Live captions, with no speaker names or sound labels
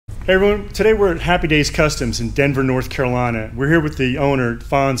Hey everyone, today we're at Happy Days Customs in Denver, North Carolina. We're here with the owner,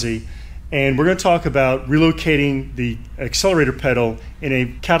 Fonzie, and we're going to talk about relocating the accelerator pedal in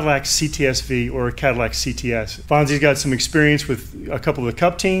a Cadillac CTS-V or a Cadillac CTS. Fonzie's got some experience with a couple of the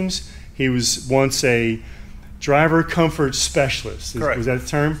Cup teams. He was once a driver comfort specialist. Was that the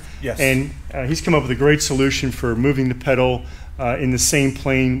term? Yes. And he's come up with a great solution for moving the pedal in the same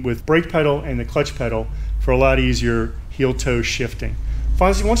plane with brake pedal and the clutch pedal for a lot easier heel-toe shifting.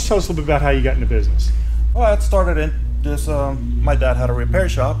 Fonzie, why don't you tell us a little bit about how you got into business? Well, it started in this, my dad had a repair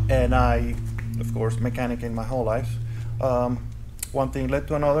shop, and I, of course, mechanicking my whole life. One thing led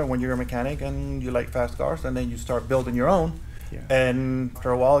to another when you're a mechanic and you like fast cars, and then you start building your own. Yeah. And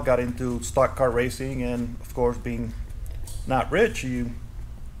after a while, I got into stock car racing, and of course, being not rich, you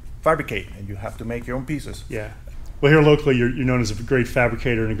fabricate, and you have to make your own pieces. Yeah. Well, here locally, you're known as a great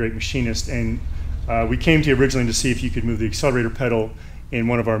fabricator and a great machinist, and we came to you originally to see if you could move the accelerator pedal in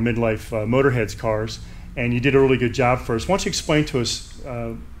one of our Midlife Motorheads cars, and you did a really good job for us. Why don't you explain to us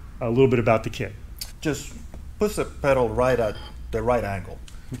a little bit about the kit? Just puts the pedal right at the right angle.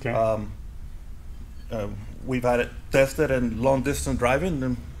 Okay. We've had it tested in long distance driving,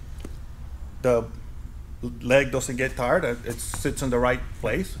 and the leg doesn't get tired. It sits in the right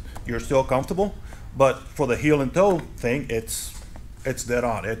place. You're still comfortable, but for the heel and toe thing, it's dead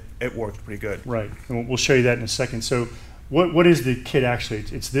on. It works pretty good. Right, and we'll show you that in a second. So what is the kit actually?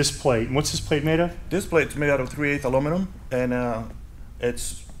 It's this plate. And what's this plate made of? This plate's made out of 3/8 aluminum, and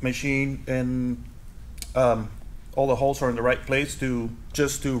it's machined, and all the holes are in the right place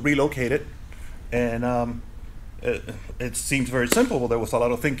just to relocate it. And it seems very simple, but there was a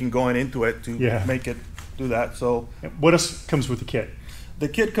lot of thinking going into it to make it do that. So what else comes with the kit? The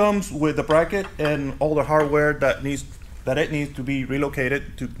kit comes with the bracket and all the hardware that it needs to be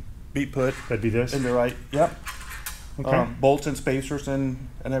relocated to be put. That'd be this? In the right, yep. Okay. Bolts and spacers and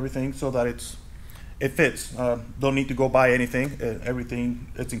everything, so that it fits. Don't need to go buy anything. Everything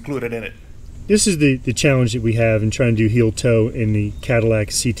is included in it. This is the challenge that we have in trying to do heel toe in the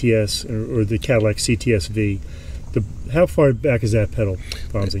Cadillac CTS or the Cadillac CTS-V. How far back is that pedal,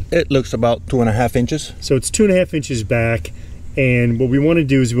 Fonzie? It looks about 2.5 inches. So it's 2.5 inches back, and what we want to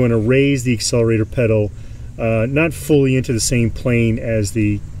do is we want to raise the accelerator pedal not fully into the same plane as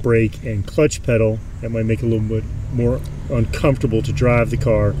the brake and clutch pedal. That might make it a little bit more uncomfortable to drive the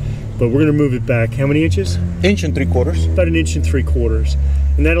car, but we're going to move it back how many inches? 1 3/4 inches. About 1 3/4 inches.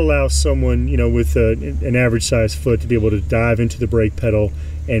 And that allows someone, with an average size foot to be able to dive into the brake pedal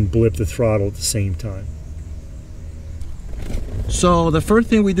and blip the throttle at the same time. So the first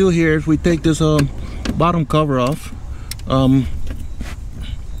thing we do here is we take this bottom cover off.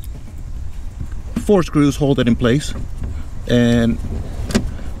 4 screws hold it in place, and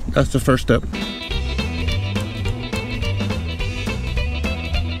that's the first step.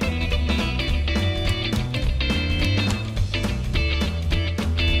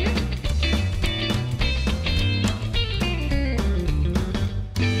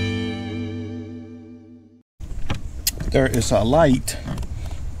 There is a light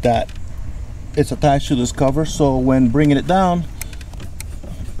that is attached to this cover, so when bringing it down,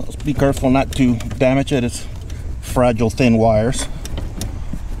 let's be careful not to damage it. It's fragile, thin wires.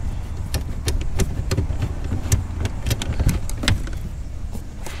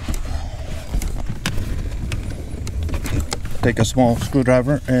 Take a small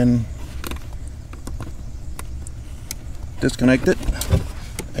screwdriver and disconnect it,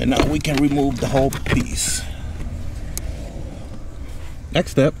 and now we can remove the whole piece.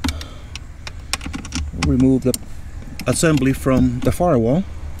 Next step, remove the assembly from the firewall.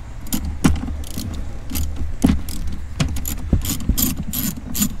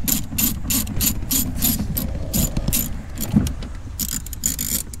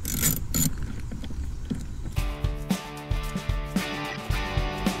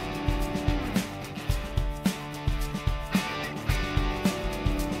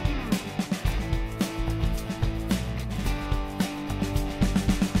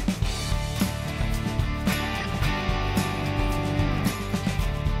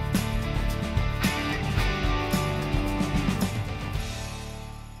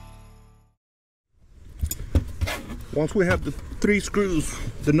 Once we have the 3 screws,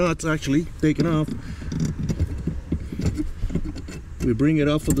 the nuts actually taken off, we bring it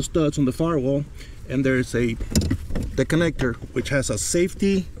off of the studs on the firewall, and there's the connector, which has a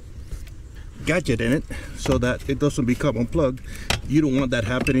safety gadget in it so that it doesn't become unplugged. You don't want that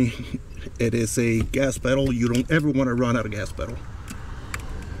happening. It is a gas pedal. You don't ever want to run out of gas pedal.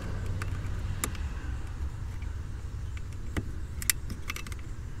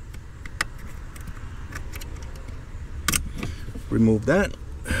 Remove that,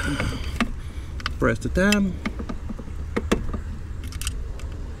 Press the tab.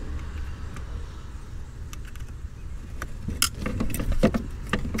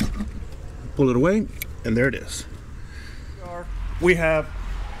 Pull it away, and there it is. We have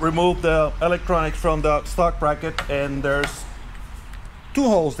removed the electronics from the stock bracket, and there's 2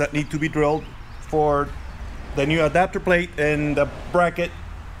 holes that need to be drilled for the new adapter plate and the bracket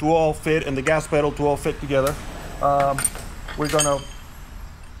to all fit, and the gas pedal to all fit together. We're gonna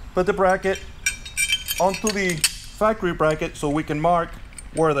put the bracket onto the factory bracket so we can mark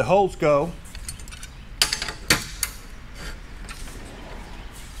where the holes go.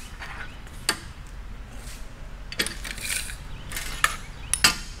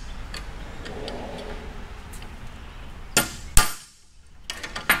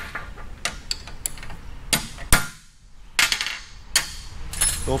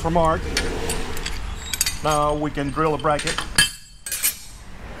 Those are marked. Now we can drill a bracket.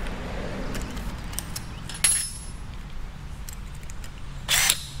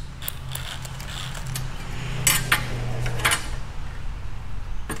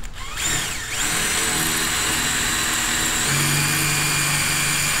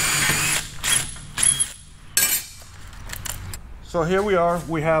 So here we are.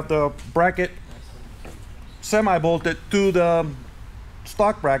 We have the bracket semi-bolted to the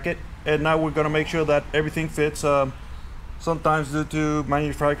stock bracket, and now we're going to make sure that everything fits. Sometimes due to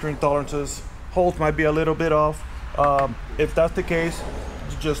manufacturing tolerances, holes might be a little bit off. If that's the case,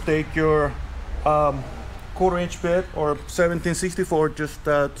 you just take your 1/4 inch bit or 1764, just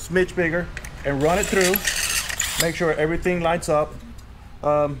a smidge bigger, and run it through. Make sure everything lines up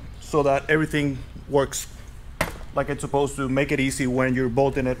so that everything works like it's supposed to. Make it easy when you're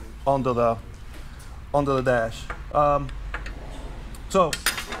bolting it onto the dash. So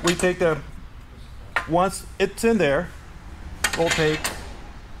we take once it's in there, we'll take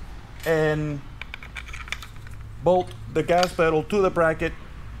and bolt the gas pedal to the bracket,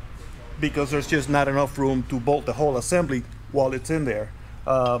 because there's just not enough room to bolt the whole assembly while it's in there,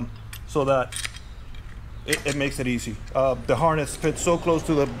 so that it makes it easy. The harness fits so close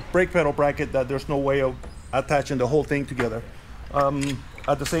to the brake pedal bracket that there's no way of attaching the whole thing together.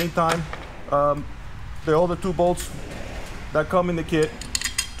 At the same time, the other 2 bolts that come in the kit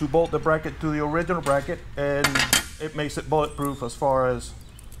to bolt the bracket to the original bracket, and it makes it bulletproof as far as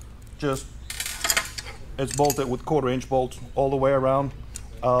just it's bolted with 1/4 inch bolts all the way around.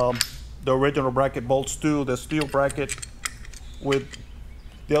 The original bracket bolts to the steel bracket with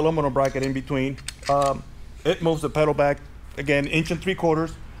the aluminum bracket in between. It moves the pedal back again 1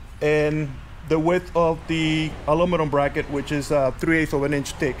 3/4, and the width of the aluminum bracket, which is 3/8 of an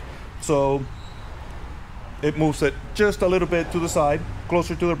inch thick, so it moves it just a little bit to the side,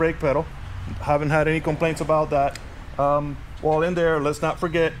 closer to the brake pedal. Haven't had any complaints about that. While in there, let's not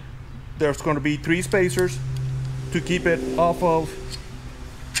forget there's going to be 3 spacers to keep it off of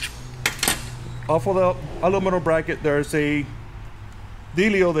the aluminum bracket. There's a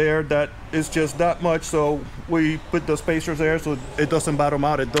dealio there that is just that much, so we put the spacers there so it doesn't bottom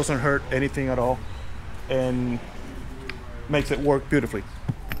out, it doesn't hurt anything at all, and makes it work beautifully.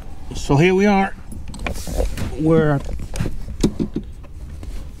 So here we are. We're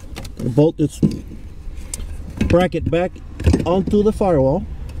bolt this bracket back onto the firewall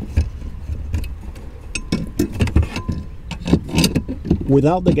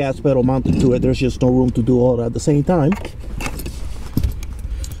without the gas pedal mounted to it. There's just no room to do all that at the same time.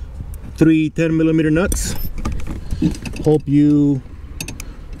 3 10mm nuts. Hope you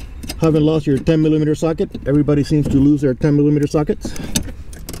haven't lost your 10mm socket. Everybody seems to lose their 10mm sockets.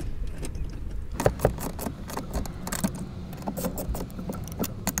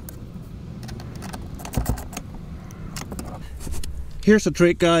 Here's a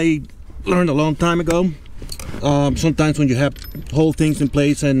trick I learned a long time ago. Sometimes when you have whole things in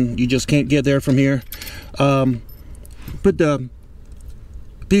place and you just can't get there from here, put the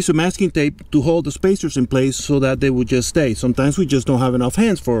piece of masking tape to hold the spacers in place so that they would just stay. Sometimes we just don't have enough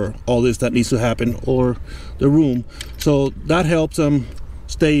hands for all this that needs to happen, or the room, so that helps them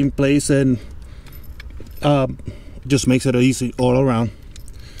stay in place and just makes it easy all around.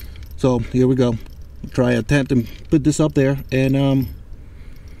 So here we go. Try attempt and put this up there, and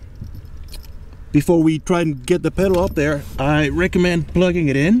before we try and get the pedal up there, I recommend plugging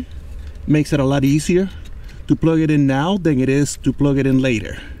it in. Makes it a lot easier to plug it in now than it is to plug it in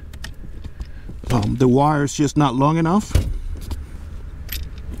later. The wire is just not long enough,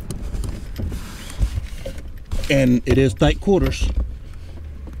 and it is tight quarters.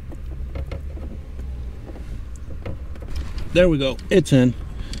 There we go, it's in.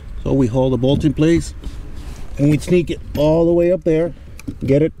 So we hold the bolt in place and we sneak it all the way up there.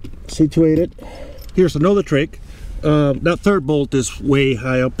 get it situated. Here's another trick. That third bolt is way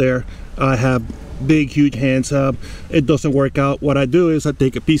high up there. I have big, huge hands. It doesn't work out. What I do is I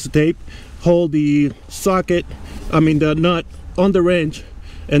take a piece of tape, hold the socket, the nut on the wrench,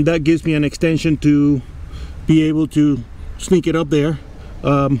 and that gives me an extension to be able to sneak it up there.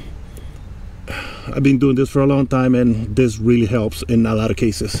 I've been doing this for a long time, and this really helps in a lot of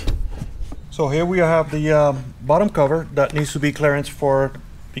cases. So here we have the bottom cover that needs to be clearance for,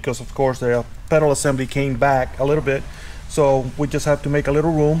 because of course the pedal assembly came back a little bit. So we just have to make a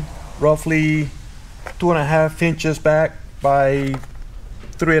little room, roughly 2.5 inches back by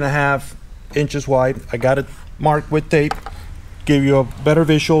 3.5 inches wide. I got it marked with tape, give you a better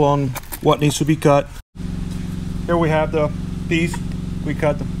visual on what needs to be cut. Here we have the piece. We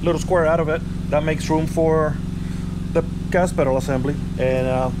cut the little square out of it. That makes room for the gas pedal assembly,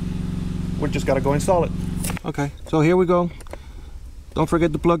 and we just gotta go install it. Okay, so here we go. Don't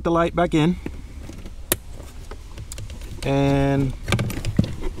forget to plug the light back in and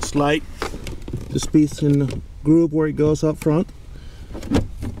slide this piece in the groove where it goes up front.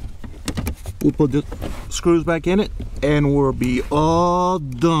 We'll put the screws back in it and we'll be all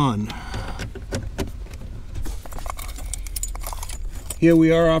done. Here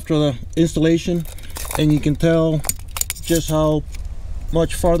we are after the installation, and you can tell just how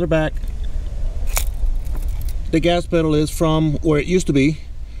much farther back the gas pedal is from where it used to be.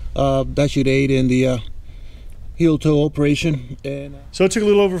 That should aid in the heel toe operation. And so it took a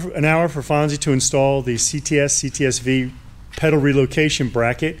little over an hour for Fonzie to install the CTS-V pedal relocation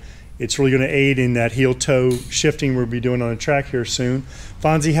bracket. It's really going to aid in that heel toe shifting we'll be doing on the track here soon.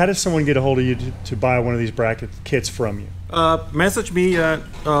 Fonzie, how does someone get a hold of you to buy one of these bracket kits from you? Message me on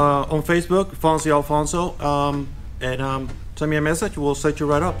Facebook, Fonzie Alfonso, and send me a message. We'll set you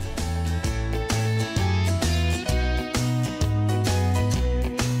right up.